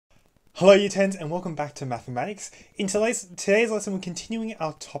Hello Year 10s and welcome back to Mathematics. In today's lesson we're continuing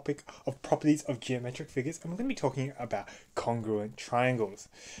our topic of properties of geometric figures and we're going to be talking about congruent triangles.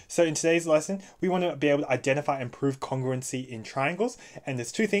 So in today's lesson we want to be able to identify and prove congruency in triangles, and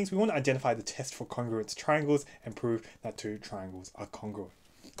there's two things. We want to identify the test for congruent triangles and prove that two triangles are congruent.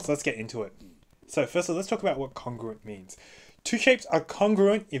 So let's get into it. So firstly, let's talk about what congruent means. Two shapes are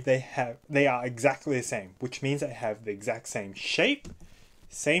congruent if they are exactly the same, which means they have the exact same shape,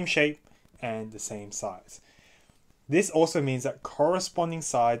 and the same size. This also means that corresponding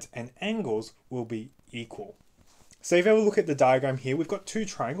sides and angles will be equal. So if you ever look at the diagram here, we've got two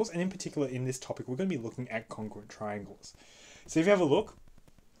triangles, and in particular in this topic we're going to be looking at congruent triangles. So if you have a look,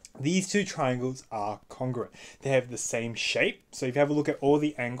 these two triangles are congruent. They have the same shape. So if you have a look at all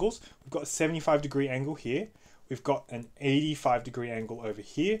the angles, we've got a 75-degree angle here, we've got an 85-degree angle over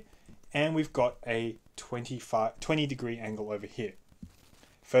here, and we've got a 20-degree angle over here.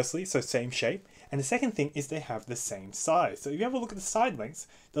 Firstly, so same shape, and the second thing is they have the same size. So if you have a look at the side lengths,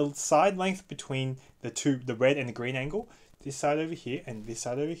 the side length between the red and the green angle, this side over here and this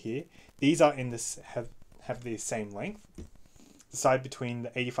side over here, these are in this have the same length. The side between the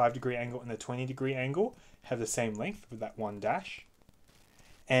 85-degree angle and the 20-degree angle have the same length with that one dash.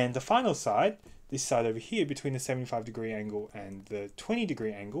 And the final side, this side over here between the 75-degree angle and the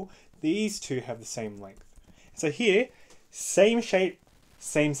 20-degree angle, these two have the same length. So here, same shape,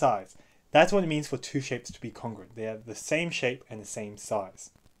 same size. That's what it means for two shapes to be congruent. They have the same shape and the same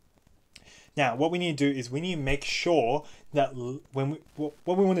size. Now, what we need to do is we need to make sure that what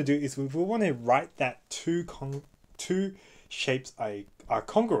we want to do is we want to write that two shapes are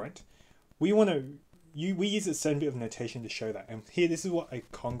congruent. We use a certain bit of notation to show that. And here, this is what a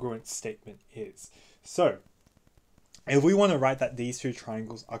congruent statement is. So, if we want to write that these two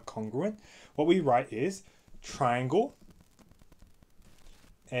triangles are congruent, what we write is triangle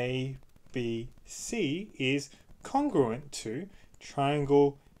ABC is congruent to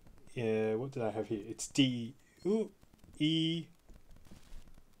triangle, what did I have here? It's EFD.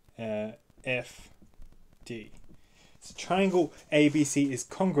 So triangle ABC is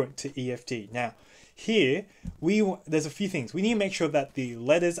congruent to EFD. Now, here, there's a few things. We need to make sure that the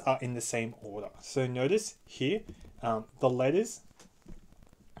letters are in the same order. So notice here, the letters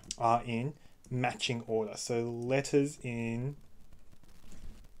are in matching order. So letters in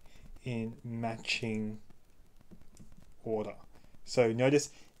matching order. So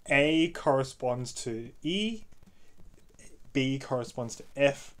notice A corresponds to E, B corresponds to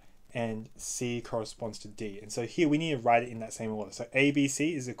F, and C corresponds to D. And so here we need to write it in that same order. So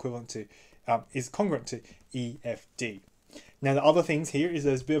ABC is equivalent to is congruent to EFD. Now the other things here is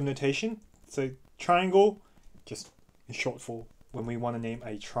there's a bit of notation. So triangle, just in short for when we want to name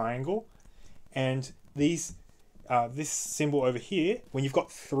a triangle, and these this symbol over here, when you've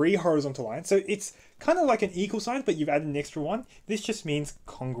got three horizontal lines, so it's kind of like an equal sign, but you've added an extra one. This just means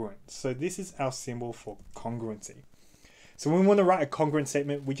congruent. So this is our symbol for congruency. So when we want to write a congruent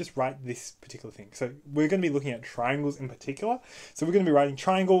statement, we just write this particular thing. So we're going to be looking at triangles in particular. So we're going to be writing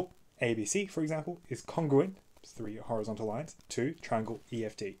triangle ABC, for example, is congruent, three horizontal lines, to triangle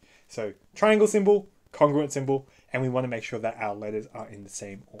EFD. So triangle symbol, congruent symbol, and we want to make sure that our letters are in the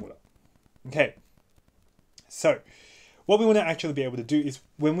same order. Okay. So what we want to actually be able to do is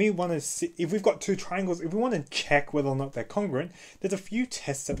when we want to see, if we've got two triangles, if we want to check whether or not they're congruent, there's a few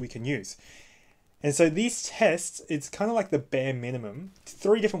tests that we can use. And so these tests, it's kind of like the bare minimum,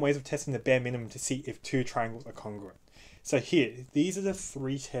 three different ways of testing the bare minimum to see if two triangles are congruent. So here, these are the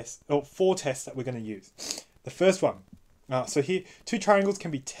four tests that we're going to use. The first one, so here, two triangles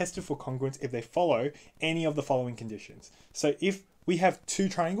can be tested for congruence if they follow any of the following conditions. So if we have two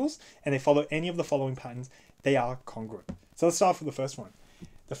triangles and they follow any of the following patterns, they are congruent. So let's start with the first one.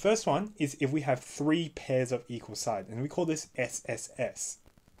 The first one is if we have three pairs of equal sides, and we call this SSS.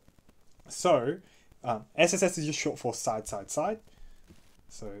 So SSS is just short for side, side, side.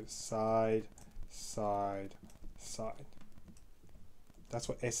 So side, side, side. That's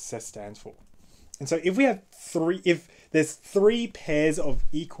what SSS stands for. And so if we have if there's three pairs of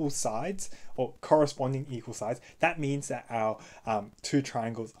equal sides or corresponding equal sides, that means that our two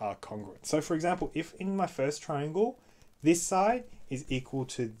triangles are congruent. So for example, if in my first triangle, this side is equal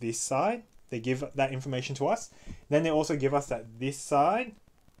to this side, they give that information to us. Then they also give us that this side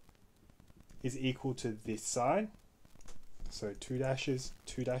is equal to this side. So two dashes,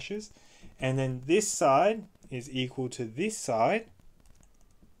 and then this side is equal to this side.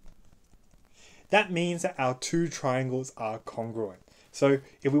 That means that our two triangles are congruent. So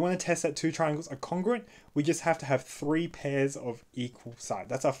if we want to test that two triangles are congruent, we just have to have three pairs of equal sides.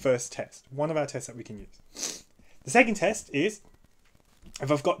 That's our first test, one of our tests that we can use. The second test is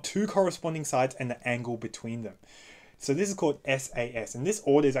if I've got two corresponding sides and the angle between them. So this is called SAS, and this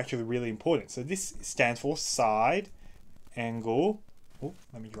order is actually really important. So this stands for side, angle, oh,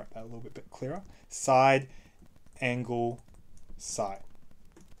 let me write that a little bit clearer, side, angle, side.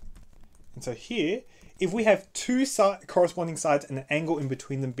 And so here, if we have two corresponding sides and the angle in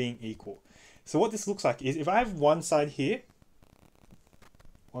between them being equal. So what this looks like is if I have one side here,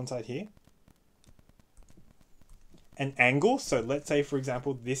 an angle, so let's say for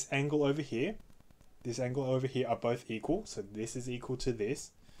example this angle over here are both equal, so this is equal to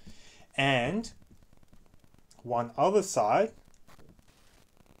this, and one other side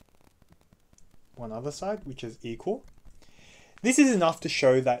which is equal. This is enough to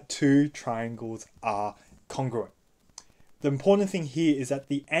show that two triangles are congruent. The important thing here is that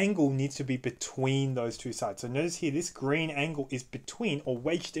the angle needs to be between those two sides. So notice here, this green angle is between or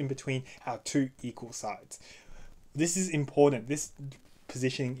wedged in between our two equal sides. This is important. This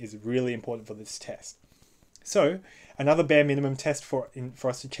positioning is really important for this test. So another bare minimum test for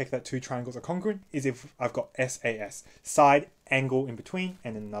us to check that two triangles are congruent is if I've got SAS, side, angle in between,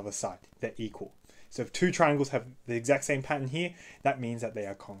 and another side. They're equal. So if two triangles have the exact same pattern here, that means that they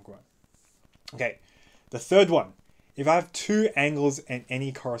are congruent. Okay, the third one. If I have two angles and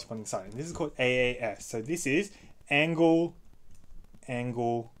any corresponding side, and this is called AAS. So this is angle,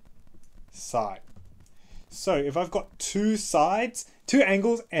 angle, side. So if I've got two sides, two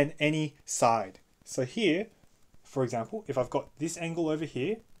angles and any side. So here, for example, if I've got this angle over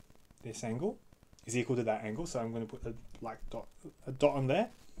here, this angle is equal to that angle. So I'm going to put a black dot, on there.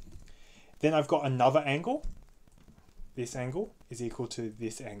 Then I've got another angle. This angle is equal to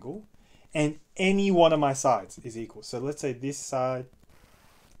this angle. And any one of my sides is equal. So let's say this side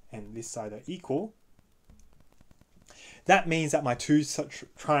and this side are equal. That means that my two such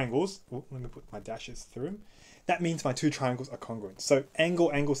triangles, oh, let me put my dashes through them. That means my two triangles are congruent. So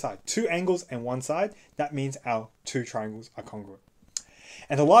angle, angle, side. Two angles and one side. That means our two triangles are congruent.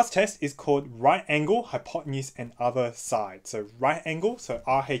 And the last test is called right angle, hypotenuse, and other side. So right angle, so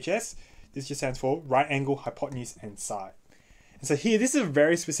RHS, this just stands for right angle, hypotenuse, and side. And so here, this is a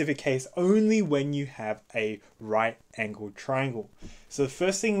very specific case only when you have a right angle triangle. So the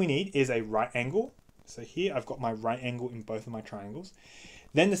first thing we need is a right angle. So here I've got my right angle in both of my triangles.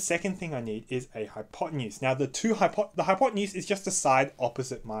 Then the second thing I need is a hypotenuse. Now the hypotenuse is just the side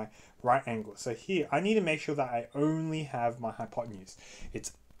opposite my right angle. So here I need to make sure that I only have my hypotenuse.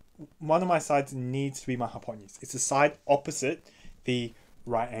 It's one of my sides needs to be my hypotenuse. It's the side opposite the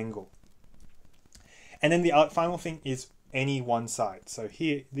right angle. And then the final thing is any one side. So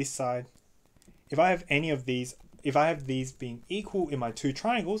here, this side, if I have any of these, if I have these being equal in my two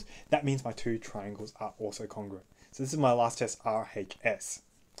triangles, that means my two triangles are also congruent. So this is my last test, RHS.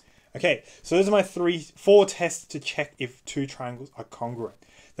 Okay, so those are my four tests to check if two triangles are congruent.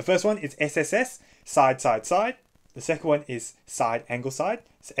 The first one is SSS, side, side, side. The second one is side, angle, side,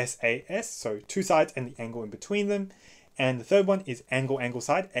 SAS, so two sides and the angle in between them. And the third one is angle, angle,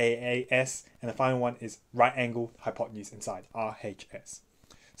 side, AAS. And the final one is right angle, hypotenuse, and side, RHS.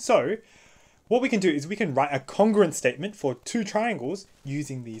 So what we can do is we can write a congruent statement for two triangles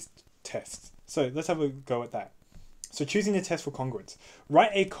using these tests. So let's have a go at that. So choosing the test for congruence.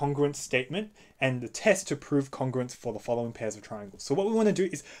 Write a congruent statement and the test to prove congruence for the following pairs of triangles. So what we want to do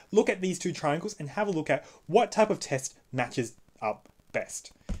is look at these two triangles and have a look at what type of test matches up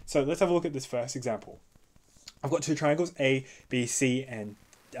best. So let's have a look at this first example. I've got two triangles, A, B, C, and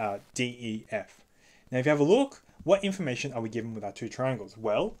D, E, F. Now, if you have a look, what information are we given with our two triangles?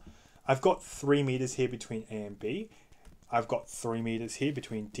 Well, I've got 3 meters here between A and B. I've got 3 meters here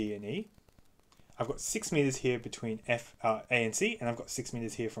between D and E. I've got 6 meters here between A and C, and I've got 6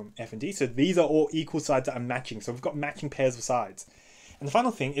 meters here from F and D. So these are all equal sides that are matching. So we've got matching pairs of sides. And the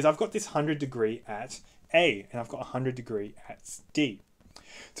final thing is I've got this 100 degree at A, and I've got 100 degree at D.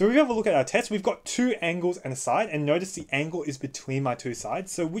 So if we have a look at our test, we've got two angles and a side, and notice the angle is between my two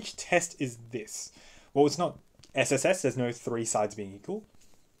sides. So which test is this? Well, it's not SSS, there's no 3 sides being equal.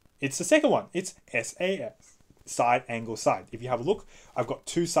 It's the second one, it's SAS, side, angle, side. If you have a look, I've got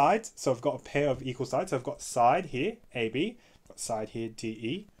two sides, so I've got a pair of equal sides. So I've got side here, AB, got side here,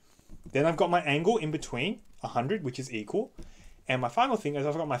 DE. Then I've got my angle in between, 100, which is equal. And my final thing is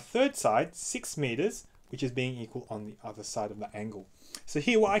I've got my third side, 6 meters, which is being equal on the other side of the angle. So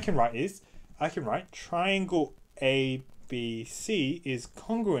here what I can write is, I can write triangle ABC is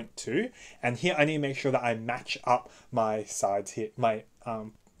congruent to, and here I need to make sure that I match up my sides here, my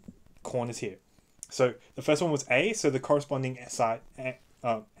corners here. So the first one was A, so the corresponding side,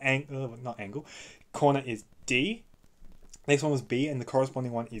 not angle, corner is D. Next one was B, and the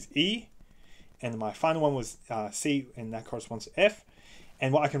corresponding one is E. And my final one was C, and that corresponds to F.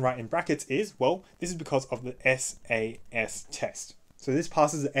 And what I can write in brackets is, well, this is because of the SAS test. So this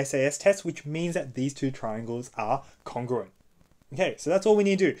passes the SAS test, which means that these two triangles are congruent. Okay, so that's all we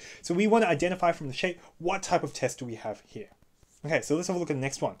need to do. So we want to identify from the shape, what type of test do we have here? Okay, so let's have a look at the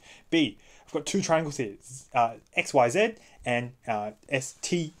next one. B, I've got two triangles here, XYZ and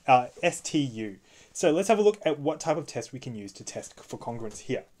STU. So let's have a look at what type of test we can use to test for congruence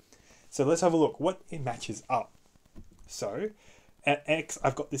here. So let's have a look what it matches up. So at X,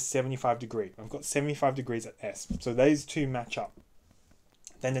 I've got this 75 degree. I've got 75 degrees at S. So those two match up.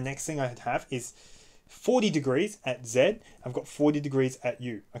 Then the next thing I have is 40 degrees at Z. I've got 40 degrees at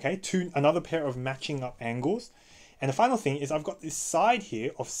U. Okay, another pair of matching up angles. And the final thing is I've got this side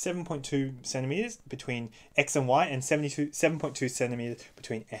here of 7.2 centimeters between X and Y and 7.2 centimeters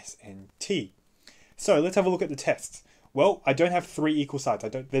between S and T. So let's have a look at the tests. Well, I don't have three equal sides.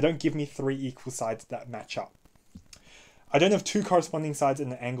 They don't give me three equal sides that match up. I don't have two corresponding sides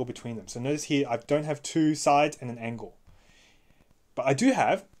and an angle between them. So notice here, I don't have two sides and an angle. But I do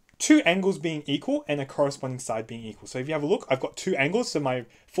have two angles being equal and a corresponding side being equal. So if you have a look, I've got two angles. So my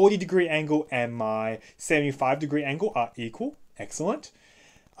 40 degree angle and my 75 degree angle are equal. Excellent.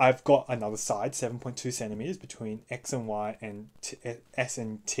 I've got another side, 7.2 centimeters between X and Y and S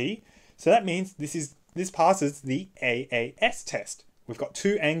and T. So that means this passes the AAS test. We've got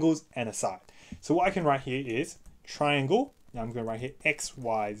two angles and a side. So what I can write here is triangle. Now I'm going to write here X,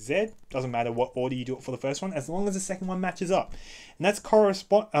 Y, Z. Doesn't matter what order you do it for the first one, as long as the second one matches up. And that's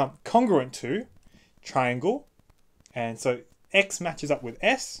congruent to triangle. And so X matches up with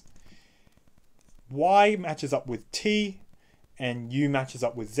S, Y matches up with T, and U matches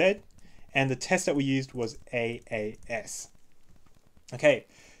up with Z. And the test that we used was AAS. Okay.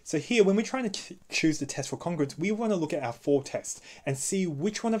 So here, when we're trying to choose the test for congruence, we want to look at our four tests and see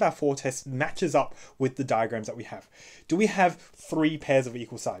which one of our four tests matches up with the diagrams that we have. Do we have three pairs of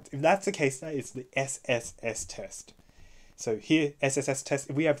equal sides? If that's the case, that is the SSS test. So here, SSS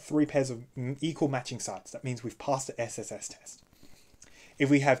test, if we have three pairs of equal matching sides, that means we've passed the SSS test. If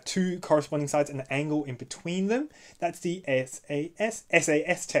we have two corresponding sides and an angle in between them, that's the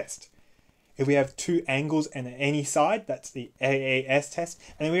SAS test. If we have two angles and any side, that's the AAS test.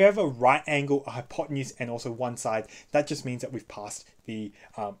 And then we have a right angle, a hypotenuse, and also one side. That just means that we've passed the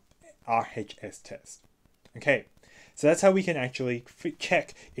RHS test. Okay, so that's how we can actually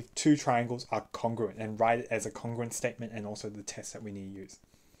check if two triangles are congruent and write it as a congruent statement and also the test that we need to use.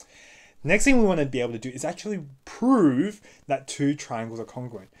 Next thing we want to be able to do is actually prove that two triangles are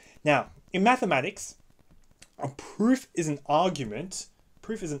congruent. Now, in mathematics, a proof is an argument.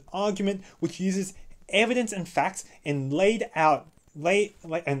 Proof is an argument which uses evidence and facts and we lay out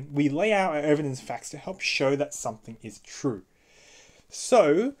our evidence and facts to help show that something is true.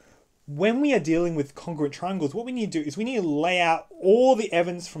 So when we are dealing with congruent triangles, what we need to do is we need to lay out all the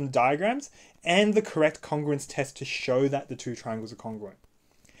evidence from diagrams and the correct congruence test to show that the two triangles are congruent.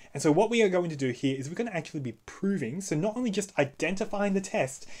 And so what we are going to do here is we're going to actually be proving, so not only just identifying the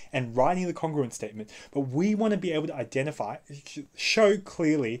test and writing the congruent statement, but we want to be able to identify, show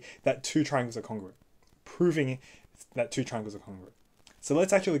clearly that two triangles are congruent, proving that two triangles are congruent. So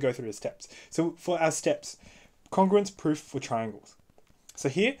let's actually go through the steps. So for our steps, congruence proof for triangles. So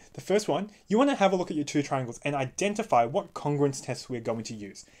here, the first one, you want to have a look at your two triangles and identify what congruence test we're going to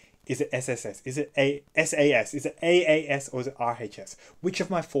use. Is it SSS? Is it SAS? Is it AAS? Or is it RHS? Which of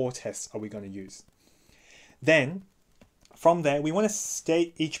my four tests are we going to use? Then, from there, we want to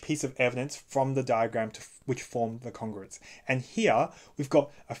state each piece of evidence from the diagram which form the congruence. And here, we've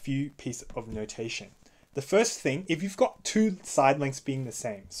got a few pieces of notation. The first thing, if you've got two side lengths being the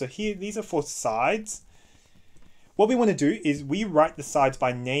same. So here, these are for sides. What we want to do is we write the sides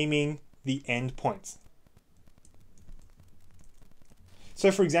by naming the end points. So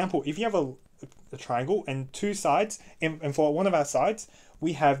for example, if you have a triangle and two sides, and for one of our sides,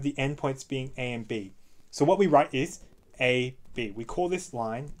 we have the endpoints being A and B. So what we write is AB. We call this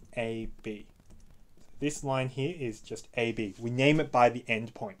line AB. This line here is just AB. We name it by the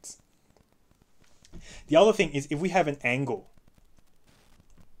endpoints. The other thing is if we have an angle.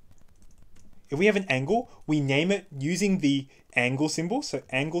 If we have an angle, we name it using the angle symbol. So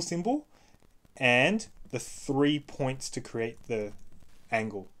angle symbol and the 3 points to create the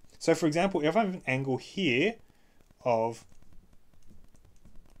angle. So for example, if I have an angle here of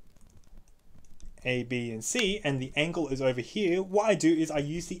A, B, and C, and the angle is over here, what I do is I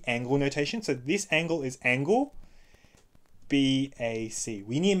use the angle notation. So this angle is angle BAC.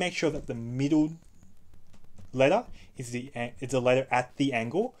 We need to make sure that the middle letter is the letter at the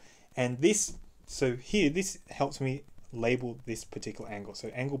angle, and this, so here, this helps me label this particular angle. So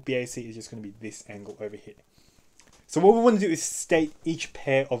angle BAC is just going to be this angle over here. So what we want to do is state each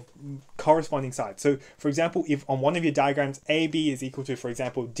pair of corresponding sides. So for example, if on one of your diagrams AB is equal to, for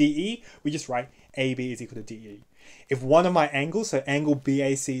example, DE, we just write AB is equal to DE. If one of my angles, so angle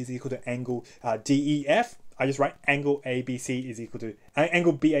BAC is equal to angle DEF, I just write angle ABC is equal to,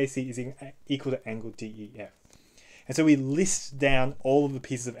 angle BAC is equal to angle DEF. And so we list down all of the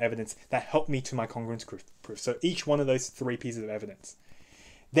pieces of evidence that help me to my congruence proof. So each one of those 3 pieces of evidence.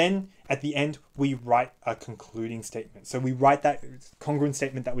 Then at the end, we write a concluding statement. So we write that congruent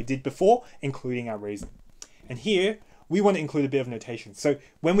statement that we did before, including our reason. And here, we want to include a bit of notation. So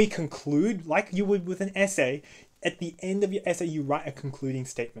when we conclude, like you would with an essay, at the end of your essay, you write a concluding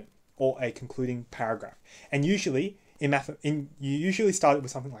statement or a concluding paragraph. And usually, you usually start it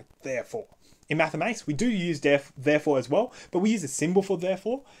with something like therefore. In mathematics, we do use therefore as well, but we use a symbol for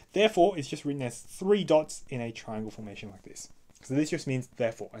therefore. Therefore is just written as 3 dots in a triangle formation like this. So this just means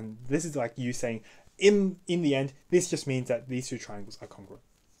therefore, and this is like you saying in the end, this just means that these 2 triangles are congruent.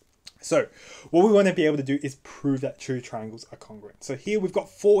 So what we want to be able to do is prove that 2 triangles are congruent. So here we've got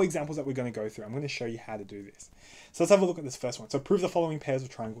 4 examples that we're going to go through. I'm going to show you how to do this. So let's have a look at this first one. So prove the following pairs of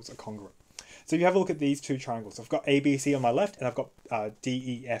triangles are congruent. So if you have a look at these 2 triangles, I've got ABC on my left and I've got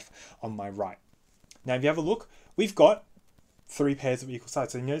DEF on my right. Now if you have a look, we've got 3 pairs of equal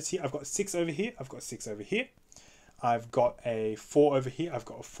sides. So you notice here I've got 6 over here, I've got 6 over here. I've got a 4 over here, I've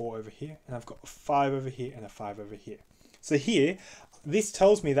got a 4 over here, and I've got a 5 over here and a 5 over here. So here, this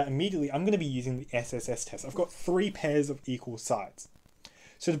tells me that immediately I'm going to be using the SSS test. I've got 3 pairs of equal sides.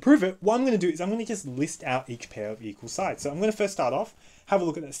 So to prove it, what I'm going to do is I'm going to just list out each pair of equal sides. So I'm going to first start off, have a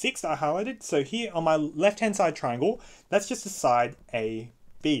look at that 6 that I highlighted. So here on my left-hand side triangle, that's just a side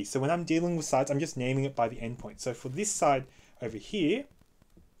AB. So when I'm dealing with sides, I'm just naming it by the endpoint. So for this side over here,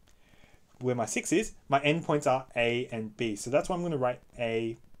 where my 6 is, my endpoints are A and B. So that's why I'm going to write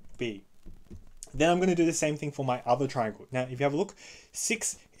A, B. Then I'm going to do the same thing for my other triangle. Now, if you have a look,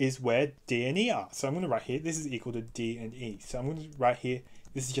 6 is where D and E are. So I'm going to write here, this is equal to D and E. So I'm going to write here,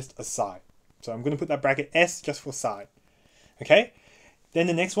 this is just a side. So I'm going to put that bracket S just for side. Okay? Then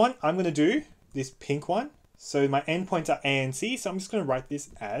the next one, I'm going to do this pink one. So my endpoints are A and C. So I'm just going to write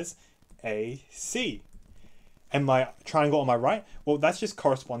this as AC. And my triangle on my right, well, that just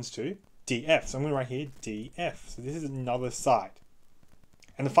corresponds to DF. So I'm going to write here DF. So this is another side.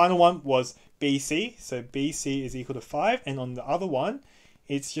 And the final one was BC. So BC is equal to 5. And on the other one,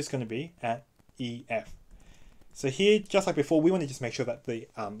 it's just going to be at EF. So here, just like before, we want to just make sure that the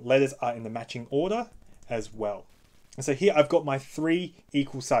letters are in the matching order as well. And so here I've got my 3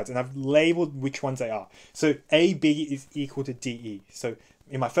 equal sides and I've labeled which ones they are. So AB is equal to DE. So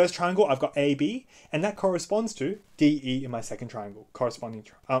in my first triangle, I've got AB, and that corresponds to DE in my second triangle,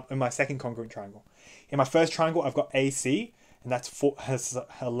 in my second congruent triangle. In my first triangle, I've got AC, and that's has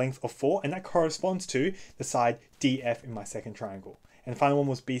a length of 4, and that corresponds to the side DF in my second triangle. And the final one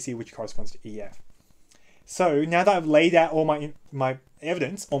was BC, which corresponds to EF. So now that I've laid out all my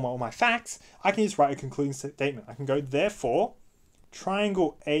evidence, all my facts, I can just write a concluding statement. I can go, therefore,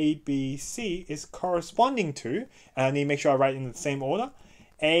 triangle ABC is corresponding to, and I need to make sure I write it in the same order,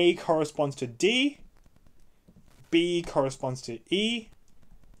 A corresponds to D, B corresponds to E,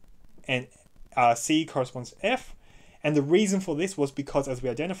 and C corresponds to F. And the reason for this was because, as we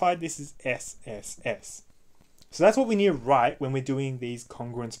identified, this is SSS. So that's what we need to write when we're doing these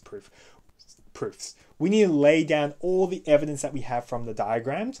congruence proofs. We need to lay down all the evidence that we have from the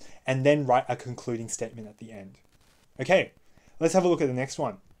diagrams and then write a concluding statement at the end. Okay, let's have a look at the next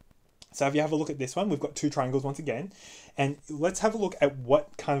one. So if you have a look at this one, we've got 2 triangles once again, and let's have a look at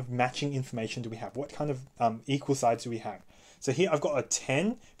what kind of matching information do we have? What kind of equal sides do we have? So here I've got a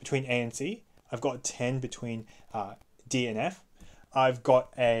 10 between A and C. I've got a 10 between D and F. I've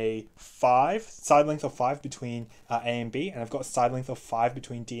got a side length of 5 between A and B, and I've got a side length of 5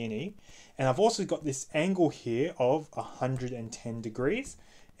 between D and E. And I've also got this angle here of 110 degrees,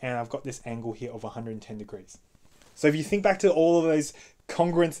 and I've got this angle here of 110 degrees. So if you think back to all of those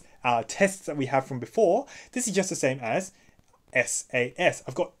congruence tests that we have from before, this is just the same as SAS.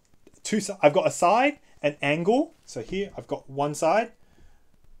 I've got a side, an angle. So here I've got one side.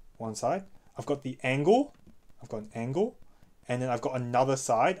 I've got the angle. I've got an angle, and then I've got another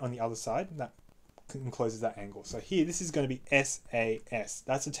side on the other side that encloses that angle. So here, this is going to be SAS.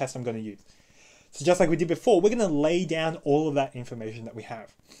 That's the test I'm going to use. So just like we did before, we're going to lay down all of that information that we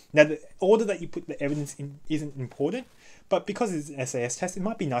have. Now, the order that you put the evidence in isn't important, but because it's an SAS test, it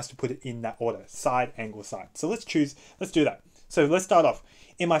might be nice to put it in that order, side, angle, side. So let's do that. So let's start off.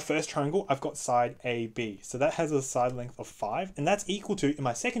 In my first triangle, I've got side AB. So that has a side length of 5, and that's equal to, in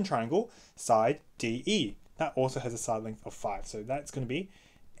my second triangle, side DE. That also has a side length of 5. So that's going to be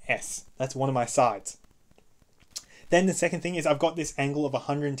S. That's one of my sides. Then the second thing is I've got this angle of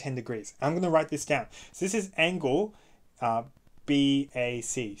 110 degrees. I'm going to write this down. So this is angle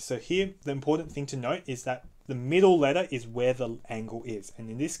BAC. So here, the important thing to note is that the middle letter is where the angle is. And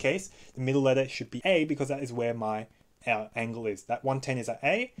in this case, the middle letter should be A because that is where my angle is. That 110 is at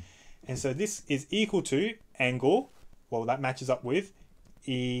A. And so this is equal to angle, well, that matches up with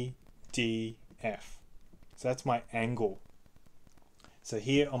EDF. So that's my angle. So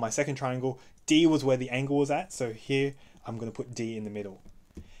here on my second triangle, D was where the angle was at. So here I'm going to put D in the middle.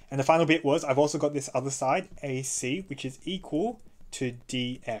 And the final bit was I've also got this other side, AC, which is equal to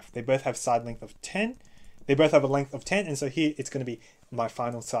DF. They both have side length of 10. They both have a length of 10. And so here it's going to be my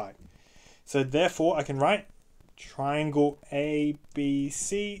final side. So therefore I can write triangle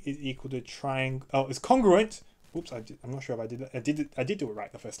ABC is equal to triangle, oh, it's congruent. Oops, I'm not sure if I did that. I did do it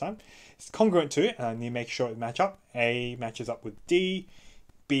right the first time. It's congruent to it, and I need to make sure it match up. A matches up with D,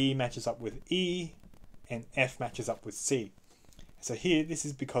 B matches up with E, and F matches up with C. So here, this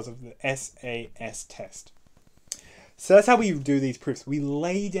is because of the SAS test. So that's how we do these proofs. We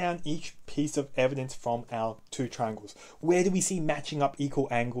lay down each piece of evidence from our two triangles. Where do we see matching up equal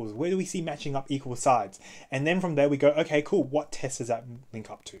angles? Where do we see matching up equal sides? And then from there we go, okay, cool, what test does that link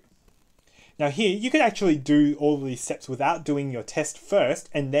up to? Now here, you could actually do all of these steps without doing your test first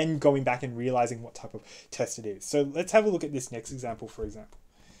and then going back and realizing what type of test it is. So let's have a look at this next example, for example.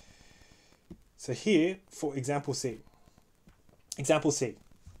 So here, for example C. Example C.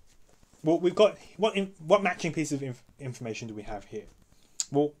 Well, we've got, what matching piece of information do we have here?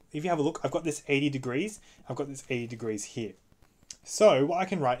 Well, if you have a look, I've got this 80 degrees. I've got this 80 degrees here. So what I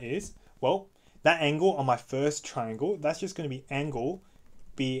can write is, well, that angle on my first triangle, that's just going to be angle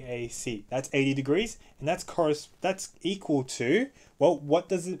BAC. That's 80 degrees, and that's equal to, well, what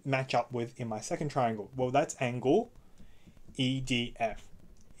does it match up with in my second triangle? Well, that's angle EDF.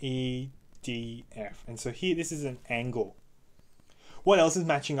 EDF. And so here, this is an angle. What else is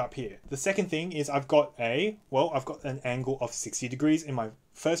matching up here? The second thing is I've got an angle of 60 degrees in my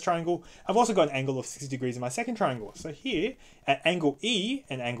first triangle. I've also got an angle of 60 degrees in my second triangle. So here at angle E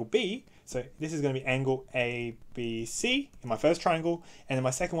and angle B, so this is going to be angle ABC in my first triangle, and in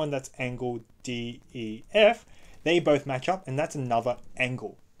my second one that's angle DEF. They both match up, and that's another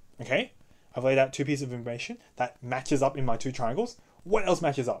angle. Okay, I've laid out two pieces of information that matches up in my two triangles. What else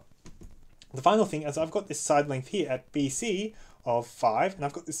matches up? The final thing is I've got this side length here at BC of 5, and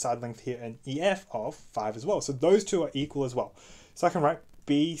I've got this side length here in EF of 5 as well. So those two are equal as well. So I can write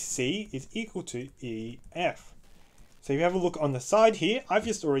BC is equal to EF. So if you have a look on the side here, I've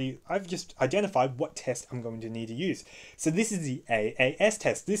just identified what test I'm going to need to use. So this is the AAS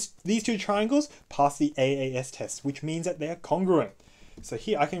test. These two triangles pass the AAS test, which means that they're congruent. So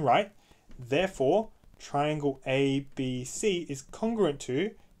here I can write, therefore, triangle ABC is congruent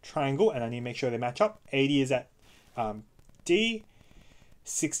to triangle, and I need to make sure they match up. 80 is at D,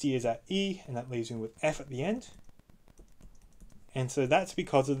 60 is at E, and that leaves me with F at the end. And so that's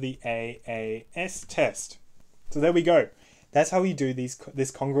because of the AAS test. So there we go. That's how we do this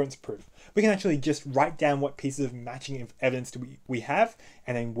congruence proof. We can actually just write down what pieces of matching evidence we have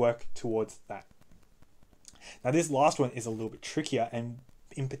and then work towards that. Now this last one is a little bit trickier, and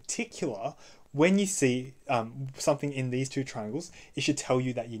in particular, when you see something in these two triangles, it should tell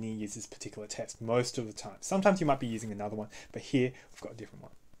you that you need to use this particular test most of the time. Sometimes you might be using another one, but here we've got a different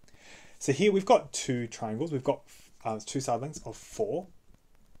one. So here we've got two triangles. We've got two side lengths of 4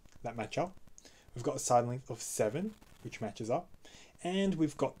 that match up. We've got a side length of 7, which matches up. And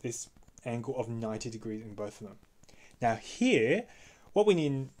we've got this angle of 90 degrees in both of them. Now here, what we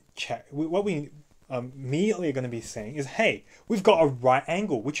need to check, what we immediately are going to be saying is, hey, we've got a right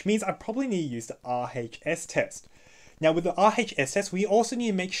angle, which means I probably need to use the RHS test. Now with the RHS test, we also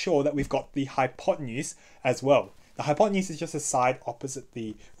need to make sure that we've got the hypotenuse as well. The hypotenuse is just a side opposite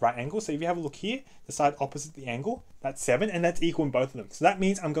the right angle. So if you have a look here, the side opposite the angle, that's 7, and that's equal in both of them. So that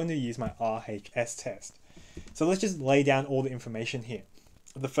means I'm going to use my RHS test. So let's just lay down all the information here.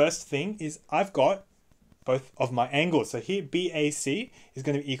 The first thing is I've got both of my angles. So here BAC is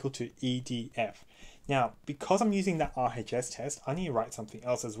going to be equal to EDF. Now, because I'm using that RHS test, I need to write something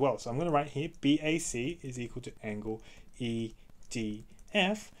else as well. So I'm going to write here BAC is equal to angle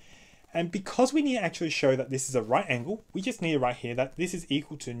EDF. And because we need to actually show that this is a right angle, we just need to write here that this is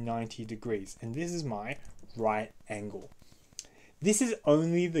equal to 90 degrees. And this is my right angle. This is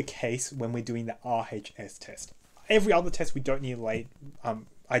only the case when we're doing the RHS test. Every other test, we don't need to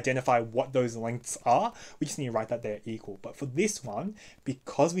identify what those lengths are. We just need to write that they're equal. But for this one,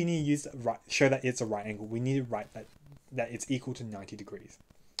 because we need to use show that it's a right angle, we need to write that it's equal to 90 degrees.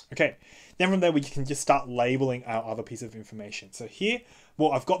 Okay, then from there we can just start labeling our other piece of information. So here,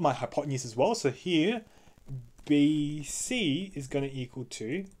 well, I've got my hypotenuse as well. So here, BC is going to equal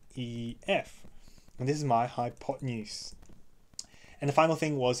to EF. And this is my hypotenuse. And the final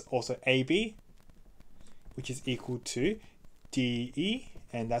thing was also AB, which is equal to DE,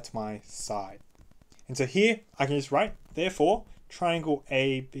 and that's my side. And so here I can just write, therefore, triangle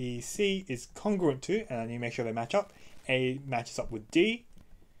ABC is congruent to, and I need to make sure they match up. A matches up with D,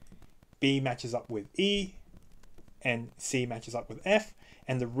 B matches up with E, and C matches up with F.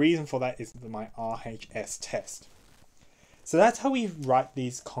 And the reason for that is my RHS test. So that's how we write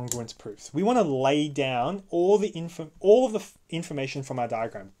these congruence proofs. We want to lay down all of the information from our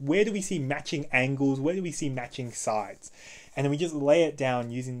diagram. Where do we see matching angles? Where do we see matching sides? And then we just lay it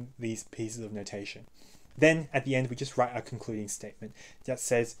down using these pieces of notation. Then at the end, we just write our concluding statement that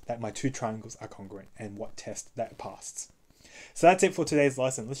says that my two triangles are congruent and what test that passed. So that's it for today's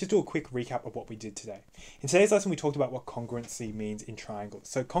lesson. Let's just do a quick recap of what we did today. In today's lesson, we talked about what congruency means in triangles.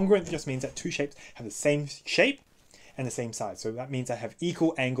 So congruent just means that two shapes have the same shape and the same size. So that means I have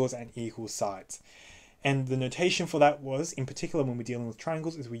equal angles and equal sides. And the notation for that was, in particular when we're dealing with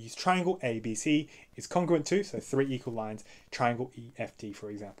triangles, is we use triangle ABC is congruent to, so 3 equal lines, triangle EFD,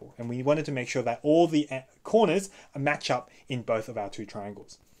 for example. And we wanted to make sure that all the corners match up in both of our two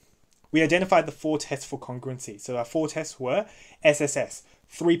triangles. We identified the 4 tests for congruency. So our 4 tests were SSS,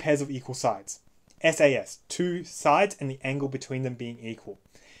 3 pairs of equal sides. SAS, 2 sides and the angle between them being equal.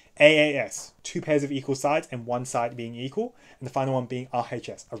 AAS, 2 pairs of equal sides and 1 side being equal. And the final one being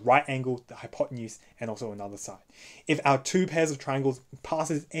RHS, a right angle, the hypotenuse, and also another side. If our 2 pairs of triangles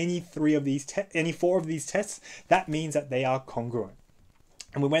passes any 4 of these tests, that means that they are congruent.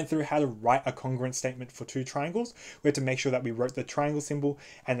 And we went through how to write a congruent statement for 2 triangles. We had to make sure that we wrote the triangle symbol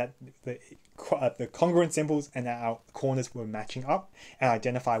and that the congruent symbols and our corners were matching up and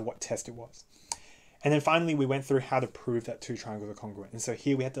identify what test it was. And then finally, we went through how to prove that 2 triangles are congruent. And so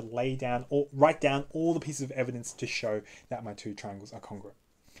here we had to write down all the pieces of evidence to show that my 2 triangles are congruent.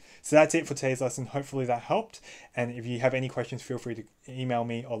 So that's it for today's lesson. Hopefully that helped. And if you have any questions, feel free to email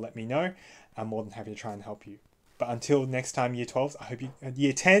me or let me know. I'm more than happy to try and help you. But until next time, Year 12s,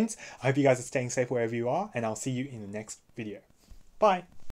 Year 10s, I hope you guys are staying safe wherever you are, and I'll see you in the next video. Bye.